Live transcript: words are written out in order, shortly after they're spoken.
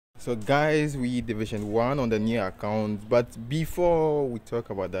So guys, we division 1 on the new account, but before we talk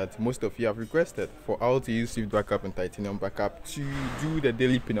about that, most of you have requested for how to use Swift Backup and Titanium Backup to do the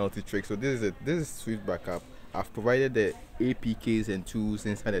daily penalty trick. So this is it. This is Swift Backup. I've provided the APKs and tools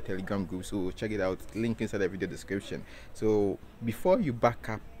inside the Telegram group, so check it out. Link inside the video description. So before you back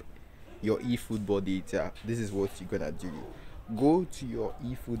up your eFootball data, this is what you're gonna do. Go to your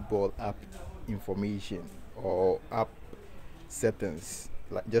eFootball app information or app settings,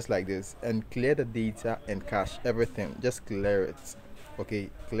 just like this, and clear the data and cache everything. Just clear it. Okay,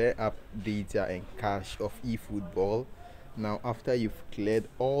 clear up data and cache of eFootball. Now after you've cleared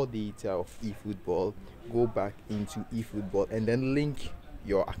all data of eFootball, go back into eFootball and then link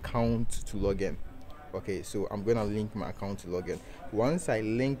your account to login. Okay, so I'm gonna link my account to login. Once I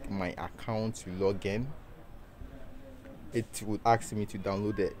link my account to login, it would ask me to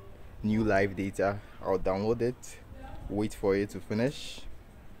download the new live data. I'll download it, wait for it to finish.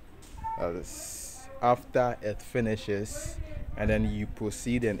 After it finishes, and then you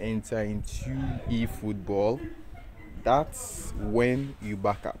proceed and enter into eFootball, that's when you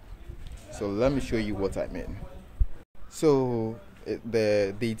back up. So let me show you what I mean. So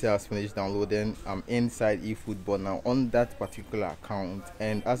the data has finished downloading. I'm inside eFootball now on that particular account,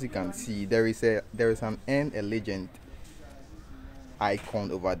 and as you can see, there is an N a legend icon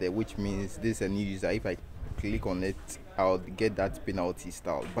over there, which means this is a new user. If I click on it, I'll get that penalty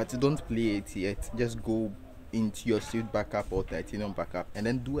style, but don't play it yet. Just go into your Swift Backup or Titanium Backup and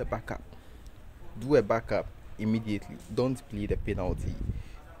then do a backup immediately. Don't play the penalty.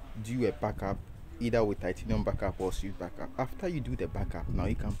 Do a backup either with Titanium Backup or Swift Backup. After you do the backup, now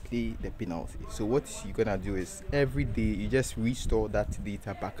you can play the penalty. So what you're gonna do is every day you just restore that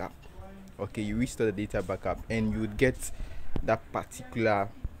data backup. Okay, you restore the data backup and you would get that particular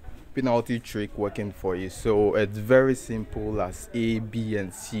penalty trick working for you. So it's very simple as A, B,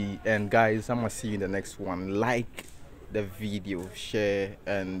 and C. And guys, I'm gonna see you in the next one. Like the video, share,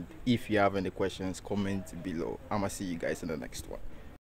 and if you have any questions, comment below. I'm gonna see you guys in the next one.